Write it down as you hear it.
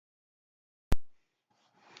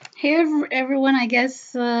Hey everyone, I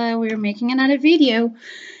guess we're making another video.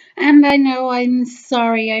 And I know I'm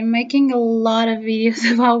sorry, I'm making a lot of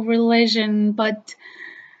videos about religion, but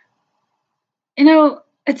you know,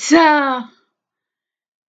 it's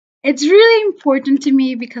really important to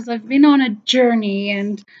me because I've been on a journey,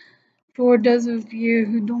 and for those of you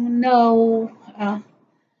who don't know, it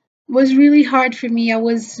was really hard for me. I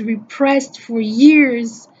was repressed for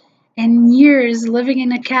years and years living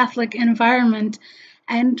in a Catholic environment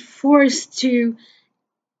and forced to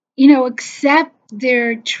accept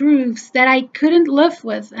their truths that I couldn't live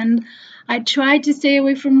with. And I tried to stay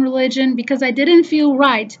away from religion because I didn't feel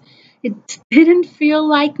right. It didn't feel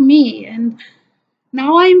like me. And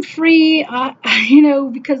now I'm free,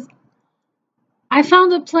 because I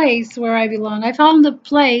found a place where I belong. I found a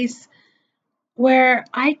place where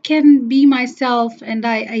I can be myself, and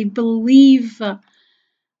I believe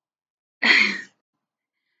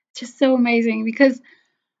just so amazing because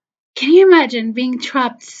can you imagine being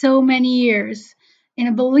trapped so many years in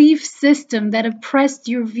a belief system that oppressed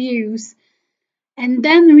your views and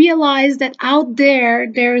then realize that out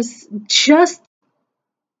there's just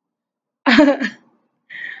gosh,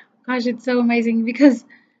 it's so amazing because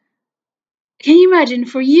can you imagine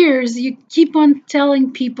for years you keep on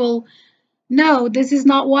telling people no, this is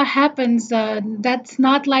not what happens, that's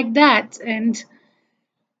not like that, and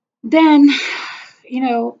then you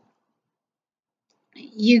know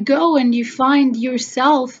you go and you find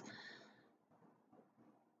yourself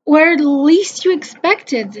where the least you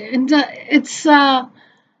expected, and it's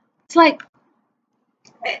like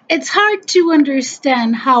it's hard to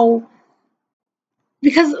understand how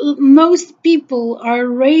because most people are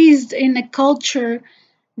raised in a culture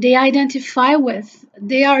they identify with.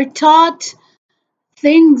 They are taught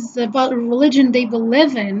things about religion they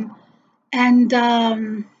believe in, and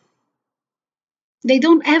they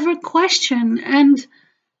don't ever question. And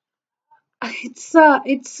it's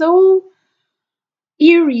so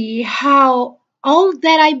eerie how all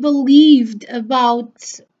that I believed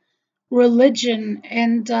about religion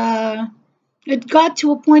and it got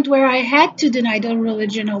to a point where I had to deny the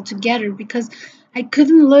religion altogether because I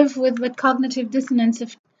couldn't live with the cognitive dissonance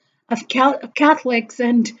of Catholics.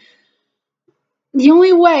 And the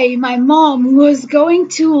only way my mom was going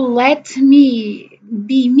to let me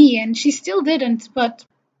be me, and she still didn't, but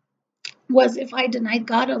was if I denied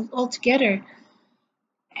God altogether.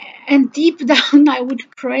 And deep down, I would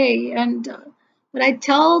pray, and but I'd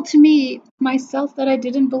tell to me myself that I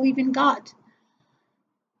didn't believe in God.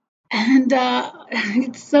 And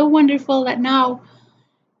it's so wonderful that now,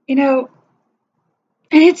 you know,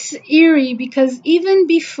 and it's eerie because even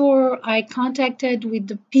before I contacted with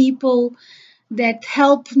the people that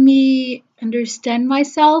help me understand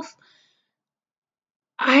myself,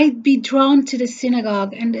 I'd be drawn to the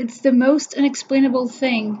synagogue, and it's the most unexplainable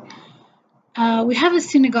thing. We have a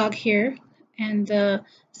synagogue here, and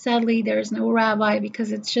sadly, there's no rabbi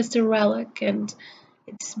because it's just a relic, and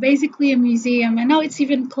it's basically a museum. And now it's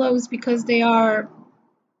even closed because they are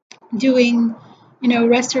doing,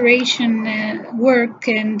 restoration work,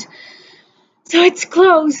 and so it's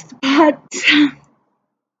closed. But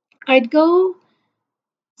I'd go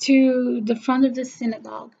to the front of the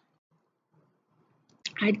synagogue.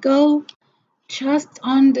 I'd go just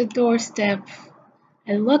on the doorstep.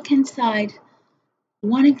 I look inside,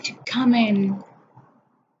 wanting to come in,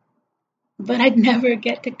 but I'd never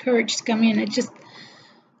get the courage to come in.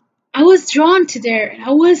 I was drawn to there.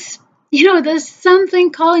 I was, there's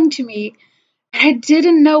something calling to me. I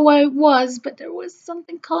didn't know what it was, but there was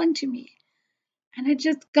something calling to me. And I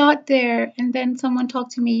just got there, and then someone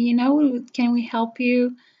talked to me, can we help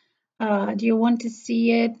you? Do you want to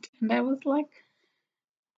see it? And I was like,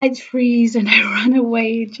 I'd freeze and I run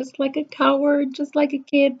away just like a coward, just like a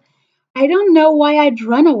kid. I don't know why I'd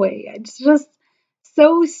run away. It's just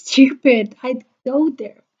so stupid. I'd go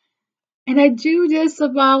there. And I do this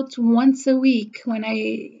about once a week when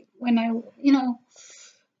I,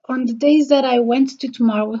 on the days that I went to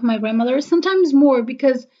tomorrow with my grandmother, sometimes more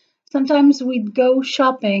because sometimes we'd go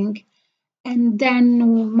shopping and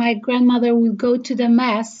then my grandmother would go to the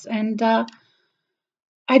mass, and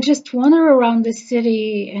I just wander around the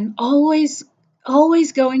city and always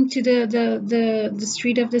going to the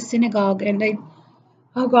street of the synagogue, and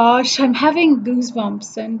oh gosh, I'm having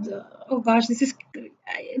goosebumps, and oh gosh, it's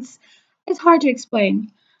it's hard to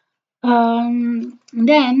explain.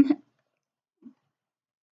 Then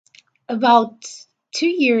about 2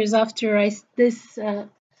 years after this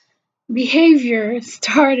behavior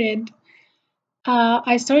started,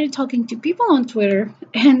 I started talking to people on Twitter,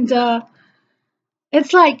 and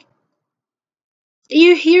it's like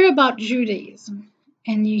you hear about Judaism,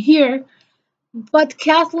 and you hear but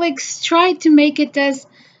Catholics try to make it as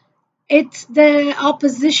it's the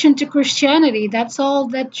opposition to Christianity. That's all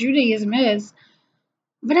that Judaism is.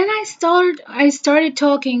 But then I started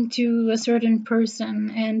talking to a certain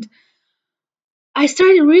person, and I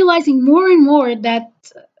started realizing more and more that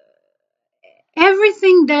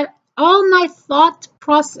everything that all my thought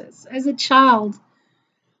process as a child,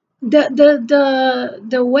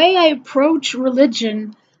 the way I approach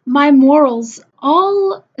religion, my morals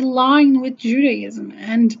all align with Judaism.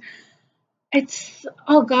 And it's,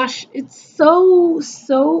 oh gosh, it's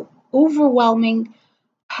so overwhelming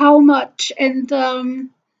how much. And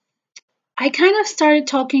I kind of started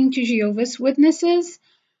talking to Jehovah's Witnesses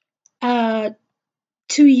uh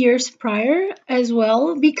 2 years prior as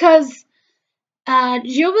well, because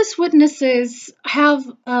Jehovah's Witnesses have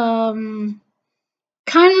kind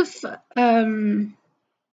of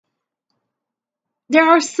there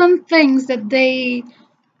are some things that they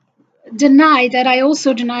deny that I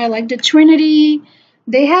also deny, like the Trinity.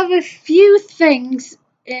 They have a few things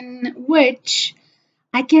in which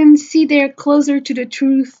I can see they're closer to the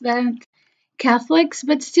truth than Catholics,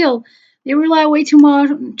 but still, they rely way too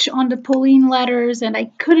much on the Pauline letters, and I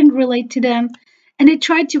couldn't relate to them. And they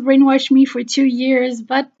tried to brainwash me for 2 years,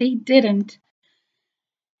 but they didn't.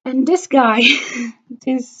 And this guy,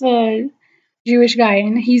 this Jewish guy,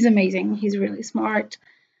 and he's amazing. He's really smart,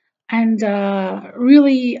 and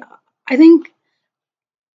really, I think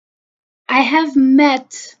I have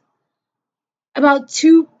met about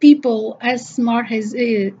two people as smart as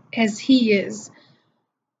he is.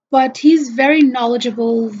 But he's very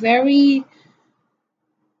knowledgeable, very,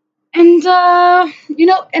 and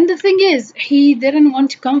and the thing is, he didn't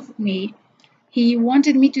want to comfort me. He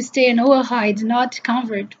wanted me to stay in Noahide, not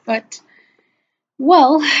convert. But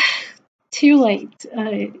well, too late.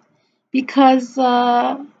 Because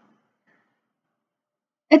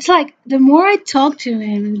it's like the more I talked to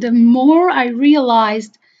him, the more I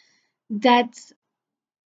realized that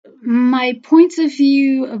my points of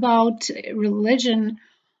view about religion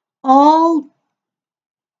all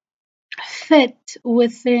fit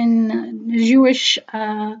within Jewish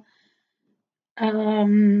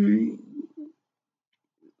um,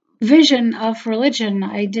 vision of religion.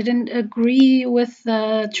 I didn't agree with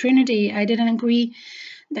the Trinity. I didn't agree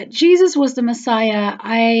that Jesus was the Messiah.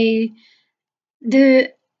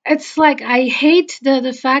 The it's like I hate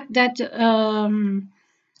the fact that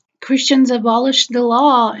Christians abolished the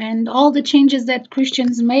law and all the changes that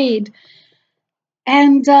Christians made.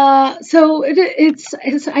 And so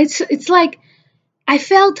it's like I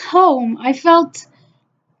felt home. I felt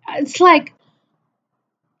it's like,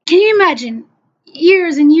 can you imagine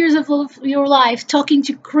years and years of your life talking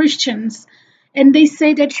to Christians, and they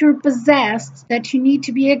say that you're possessed, that you need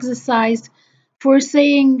to be exorcised for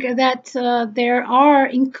saying that there are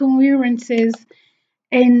incoherences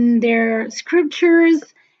in their scriptures,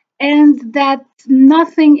 and that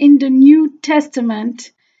nothing in the New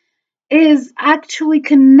Testament is actually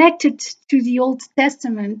connected to the Old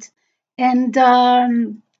Testament, and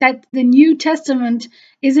that the New Testament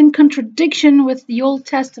is in contradiction with the Old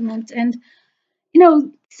Testament, and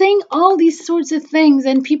saying all these sorts of things,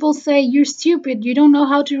 and people say you're stupid, you don't know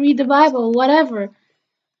how to read the Bible, whatever.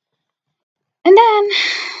 And then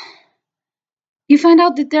you find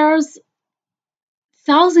out that there's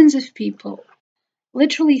thousands of people,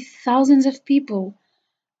 literally thousands of people,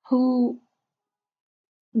 who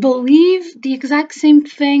believe the exact same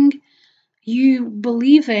thing you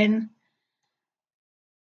believe in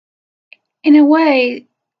a way.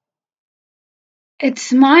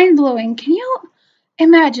 It's mind blowing. Can you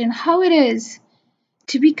imagine how it is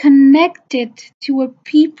to be connected to a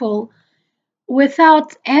people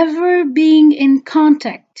without ever being in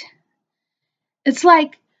contact? It's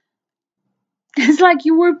like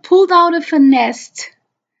you were pulled out of a nest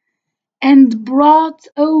and brought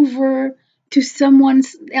over to someone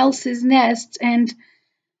else's nest, and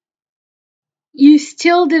you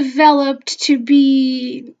still developed to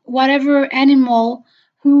be whatever animal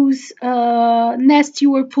whose nest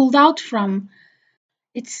you were pulled out from.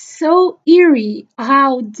 It's so eerie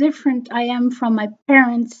how different I am from my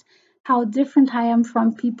parents, how different I am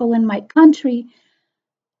from people in my country.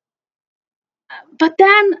 But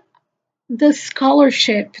then the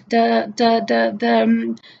scholarship,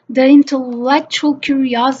 the intellectual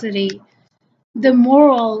curiosity, the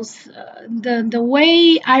morals, the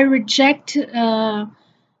way I reject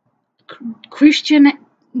Christian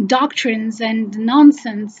doctrines and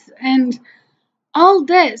nonsense, and all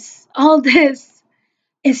this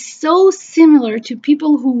is so similar to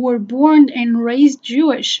people who were born and raised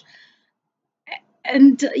Jewish.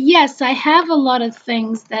 And yes, I have a lot of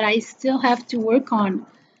things that I still have to work on.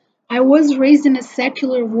 I was raised in a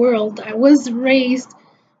secular world. I was raised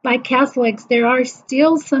by Catholics. There are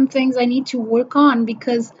still some things I need to work on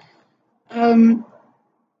because, um,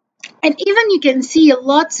 and even you can see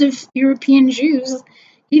lots of European Jews,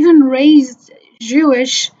 even raised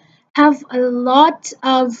Jewish, have a lot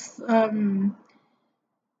of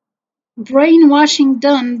brainwashing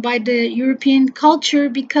done by the European culture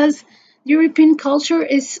because European culture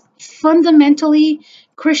is fundamentally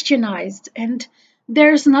Christianized and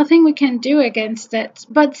there's nothing we can do against it.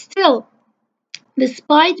 But still,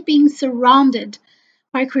 despite being surrounded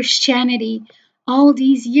by Christianity all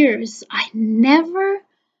these years, I never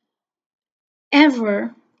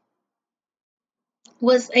ever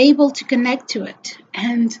was able to connect to it.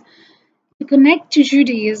 And to connect to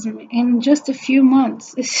Judaism in just a few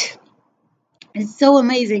months is so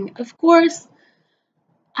amazing. Of course,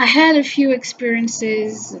 I had a few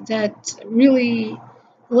experiences that really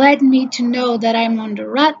led me to know that I'm on the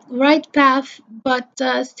right path, but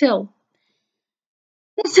still,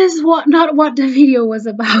 this is not what the video was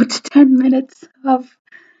about. 10 minutes of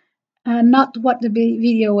not what the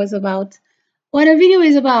video was about. What a video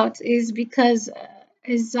is about is because,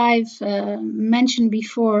 as I've mentioned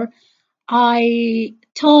before, I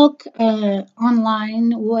talk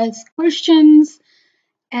online with Christians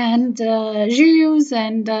and Jews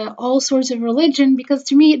and all sorts of religion because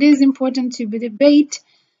to me it is important to debate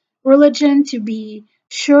religion, to be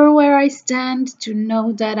sure where I stand, to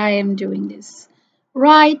know that I am doing this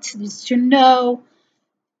right, to know,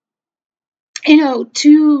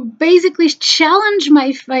 to basically challenge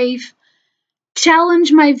my faith,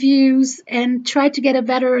 challenge my views, and try to get a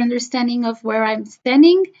better understanding of where I'm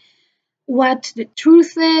standing, what the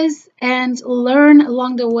truth is, and learn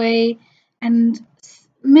along the way, and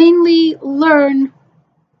mainly learn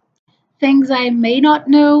things I may not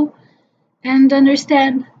know and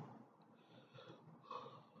understand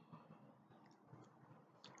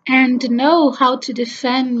and know how to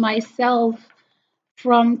defend myself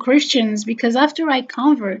from Christians because after I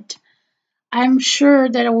convert, I'm sure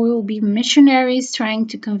that there will be missionaries trying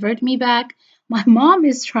to convert me back. My mom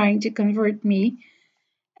is trying to convert me.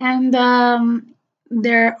 And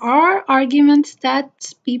there are arguments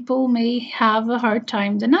that people may have a hard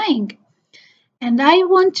time denying. And I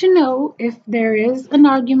want to know if there is an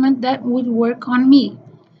argument that would work on me.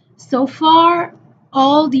 So far,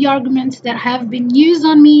 all the arguments that have been used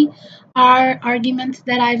on me are arguments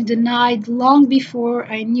that I've denied long before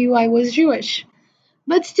I knew I was Jewish.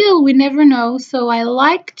 But still, we never know, so I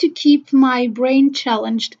like to keep my brain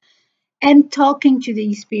challenged and talking to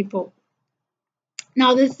these people.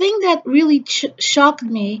 Now, the thing that really shocked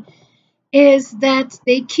me is that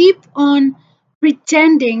they keep on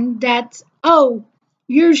pretending that, oh,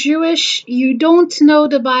 you're Jewish, you don't know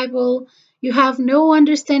the Bible, you have no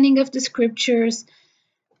understanding of the scriptures,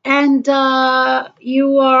 and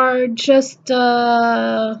you are just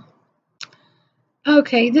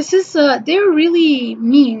okay. This is they're really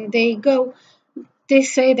mean. They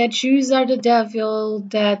say that Jews are the devil.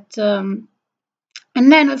 That and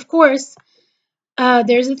then of course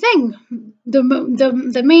there's a thing.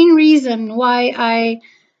 The main reason why I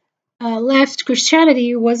left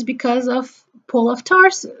Christianity was because of Paul of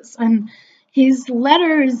Tarsus and his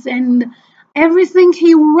letters and everything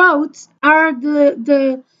he wrote are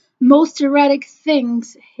the most heretic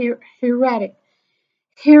things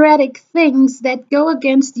that go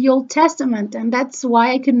against the Old Testament, and that's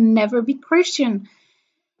why I could never be Christian.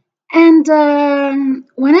 And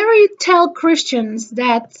whenever you tell Christians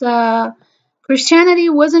that Christianity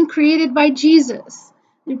wasn't created by Jesus,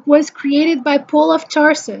 it was created by Paul of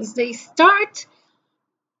Tarsus, they start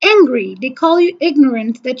angry. They call you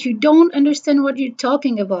ignorant, that you don't understand what you're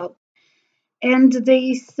talking about. And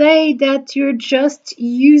they say that you're just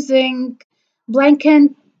using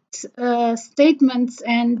blanket statements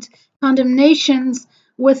and condemnations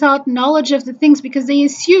without knowledge of the things because they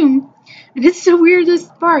assume, and it's the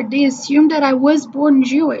weirdest part, they assume that I was born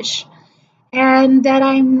Jewish and that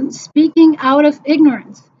I'm speaking out of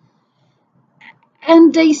ignorance.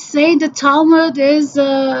 And they say the Talmud is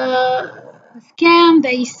a scam.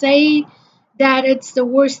 They say that it's the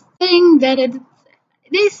worst thing,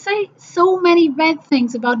 they say so many bad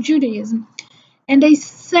things about Judaism. And they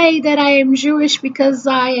say that I am Jewish because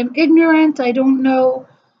I am ignorant, I don't know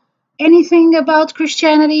anything about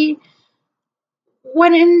Christianity,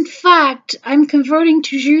 when in fact I'm converting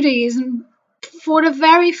to Judaism for the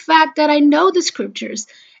very fact that I know the scriptures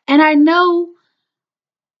and I know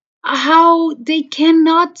how they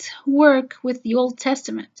cannot work with the Old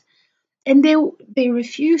Testament. And they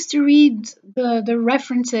refuse to read the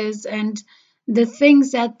references and the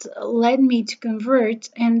things that led me to convert,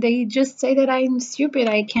 and they just say that I'm stupid,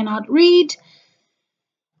 I cannot read,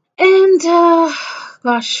 and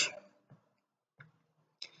gosh,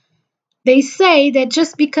 they say that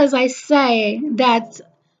just because I say that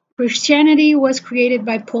Christianity was created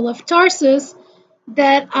by Paul of Tarsus,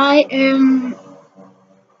 that I am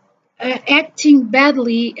acting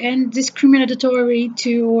badly and discriminatory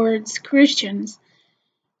towards Christians.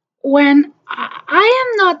 When I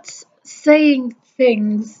am not saying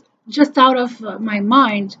things just out of my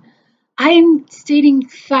mind, I am stating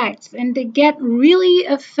facts, and they get really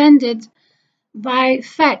offended by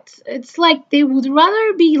facts. It's like they would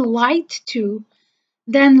rather be lied to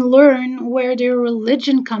than learn where their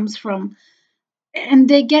religion comes from. And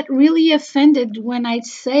they get really offended when I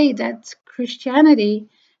say that Christianity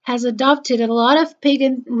has adopted a lot of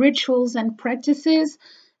pagan rituals and practices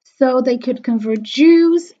so they could convert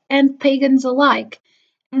Jews and pagans alike,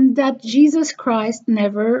 and that Jesus Christ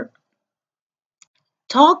never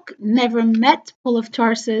talked, never met Paul of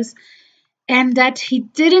Tarsus, and that he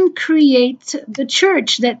didn't create the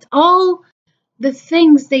church, that all the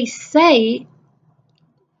things they say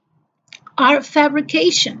are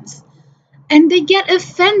fabrications. And they get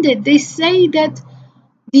offended. They say that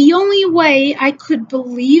the only way I could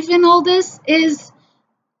believe in all this is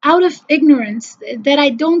out of ignorance, that I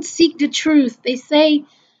don't seek the truth. They say,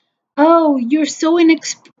 oh, you're so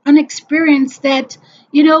unexperienced that,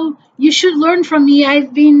 you should learn from me.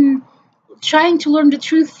 I've been trying to learn the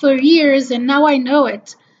truth for years and now I know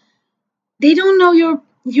it. They don't know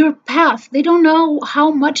your path. They don't know how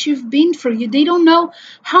much you've been through. They don't know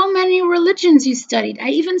how many religions you studied. I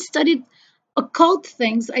even studied occult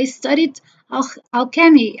things. I studied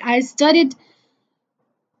alchemy. I studied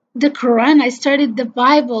the Quran. I studied the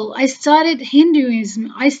Bible. I studied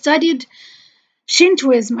Hinduism. I studied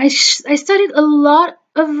Shintoism. I studied a lot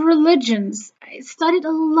of religions. I studied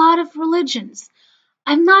a lot of religions.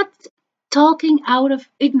 I'm not talking out of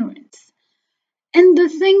ignorance. And the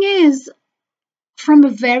thing is, from a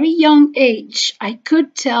very young age, I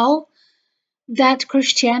could tell that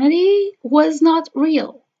Christianity was not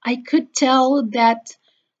real. I could tell that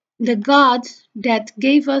the God that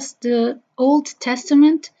gave us the Old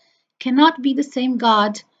Testament cannot be the same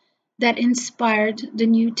God that inspired the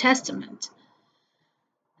New Testament.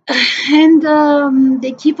 And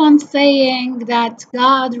they keep on saying that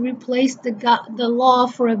God replaced the law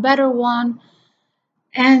for a better one.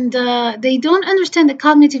 And they don't understand the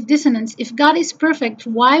cognitive dissonance. If God is perfect,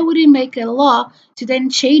 why would He make a law to then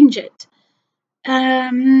change it?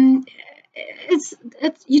 Um, it's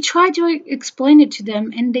you try to explain it to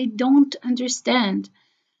them, and they don't understand,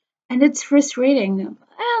 and it's frustrating.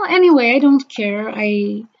 Well, anyway, I don't care.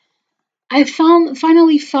 I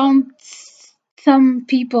finally found some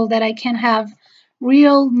people that I can have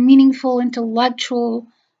real, meaningful, intellectual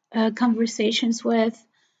conversations with.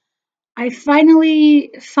 I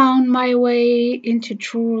finally found my way into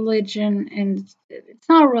true religion, and it's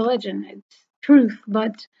not religion, it's truth,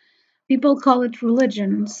 but people call it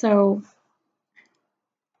religion. So,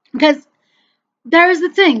 because there is the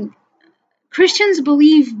thing, Christians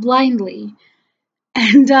believe blindly,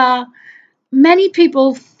 and many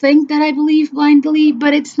people think that I believe blindly,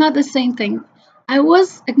 but it's not the same thing. I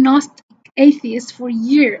was agnostic atheist for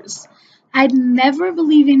years. I'd never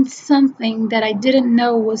believe in something that I didn't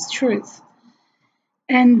know was truth.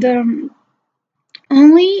 And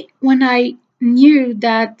only when I knew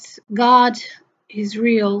that God is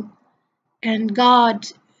real and God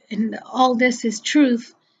and all this is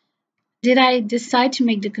truth did I decide to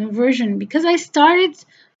make the conversion, because I started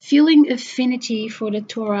feeling affinity for the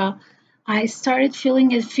Torah. I started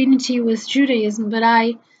feeling affinity with Judaism, but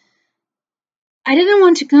I didn't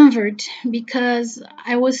want to convert because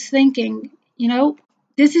I was thinking,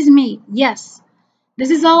 this is me. Yes,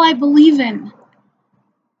 this is all I believe in.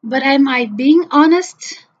 But am I being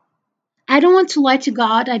honest? I don't want to lie to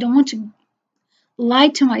God. I don't want to lie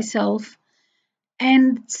to myself.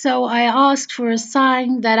 And so I asked for a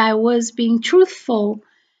sign that I was being truthful.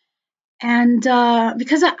 And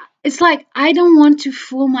because it's like I don't want to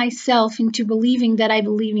fool myself into believing that I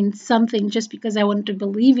believe in something just because I want to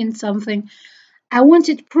believe in something. I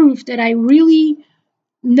wanted proof that I really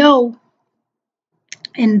know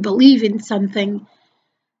and believe in something.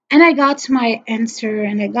 And I got my answer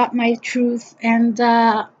and I got my truth. And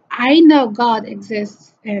I know God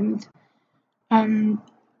exists. And um,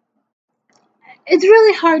 it's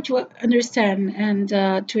really hard to understand and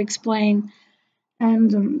to explain.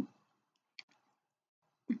 And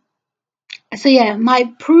so, yeah,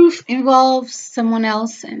 my proof involves someone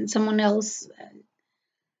else, and someone else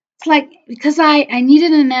It's like because I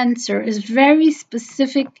needed an answer, a very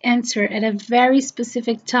specific answer at a very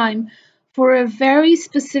specific time for a very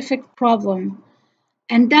specific problem.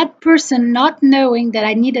 And that person not knowing that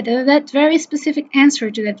I needed that very specific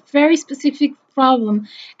answer to that very specific problem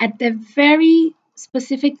at the very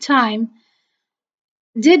specific time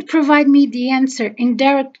did provide me the answer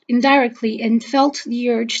indirectly and felt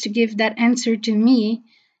the urge to give that answer to me,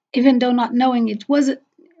 even though not knowing it was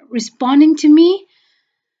responding to me.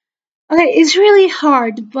 Okay, it's really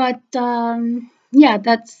hard, but yeah,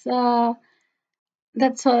 that's and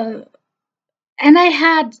I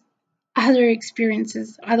had other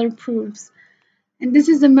experiences, other proofs, and this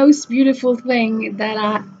is the most beautiful thing that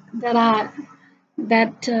I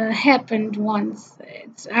that happened once.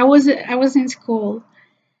 I was in school,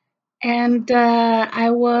 and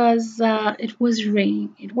it was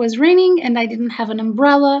raining. It was raining, and I didn't have an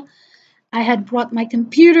umbrella. I had brought my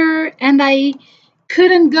computer, and I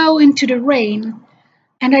couldn't go into the rain.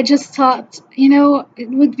 And I just thought, it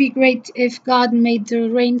would be great if God made the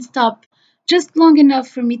rain stop just long enough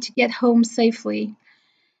for me to get home safely.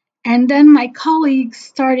 And then my colleagues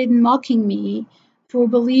started mocking me for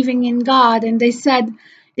believing in God, and they said,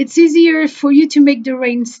 it's easier for you to make the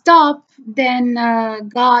rain stop than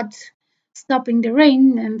God stopping the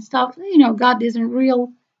rain and stuff. God isn't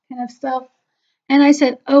real kind of stuff. And I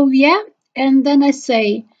said, oh, yeah. And then I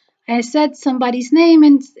said somebody's name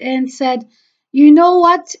and said, you know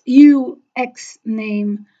what? You X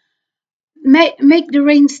name. Make the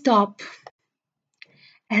rain stop.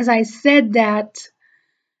 As I said that,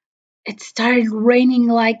 it started raining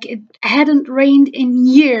like it hadn't rained in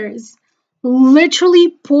years.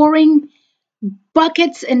 Literally pouring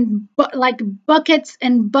buckets and buckets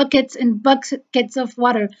and buckets and buckets of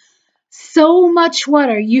water. So much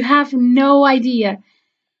water, you have no idea.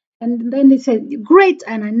 And then they said, great,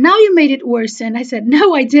 Anna, now you made it worse. And I said,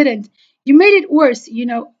 no, I didn't. You made it worse.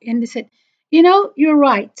 And they said, you're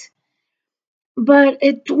right. But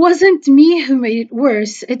it wasn't me who made it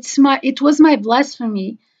worse. It was my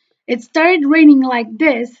blasphemy. It started raining like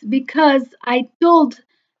this because I told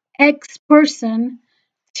X person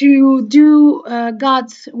to do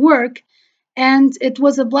God's work, and it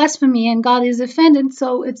was a blasphemy, and God is offended,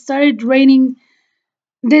 so it started raining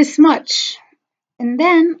this much. And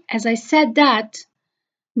then, as I said that,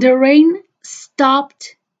 the rain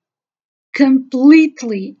stopped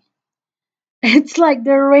completely. It's like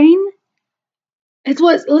the rain, it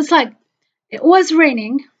was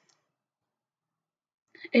raining,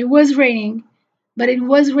 but it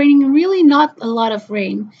was raining really not a lot of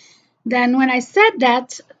rain. Then when I said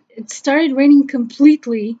that, it started raining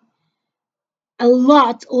completely, a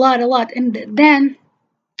lot, a lot, a lot. And then,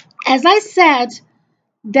 as I said,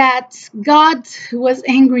 that God was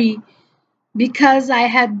angry because I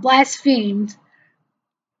had blasphemed,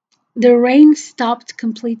 the rain stopped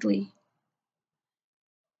completely.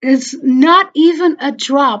 It's not even a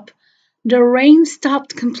drop. The rain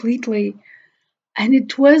stopped completely. And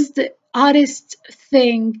it was the oddest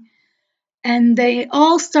thing. And they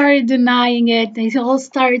all started denying it. They all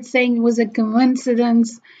started saying it was a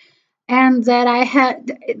coincidence. And that I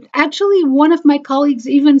had actually, one of my colleagues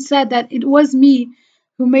even said that it was me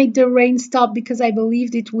who made the rain stop because I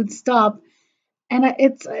believed it would stop. And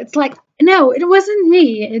it's like, no, it wasn't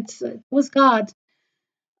me. It was God.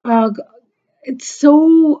 Uh, it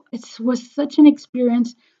was such an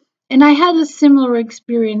experience. And I had a similar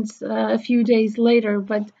experience a few days later,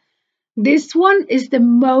 but this one is the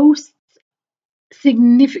most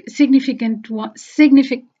significant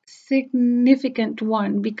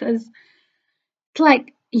one because it's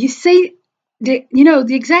like you say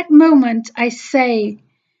the exact moment I say,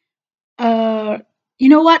 uh, you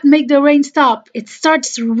know what, make the rain stop. It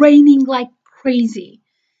starts raining like crazy.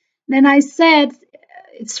 Then I said,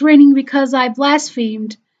 it's raining because I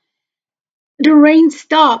blasphemed. The rain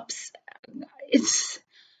stops. It's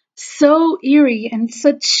so eerie and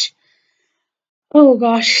oh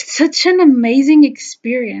gosh, such an amazing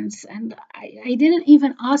experience. And I didn't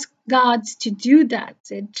even ask God to do that.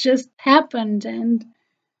 It just happened. And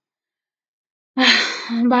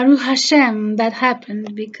Baruch Hashem, that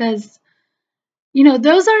happened because,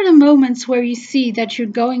 those are the moments where you see that you're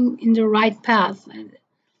going in the right path. And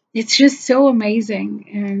it's just so amazing.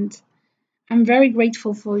 And I'm very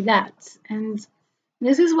grateful for that. And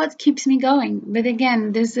this is what keeps me going. But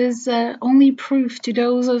again, this is only proof to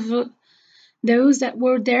those that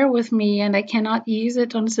were there with me, and I cannot use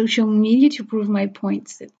it on social media to prove my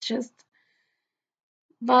points.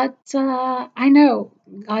 But I know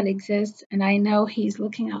God exists, and I know He's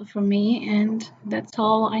looking out for me, and that's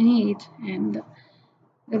all I need. And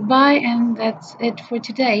goodbye, and that's it for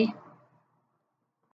today.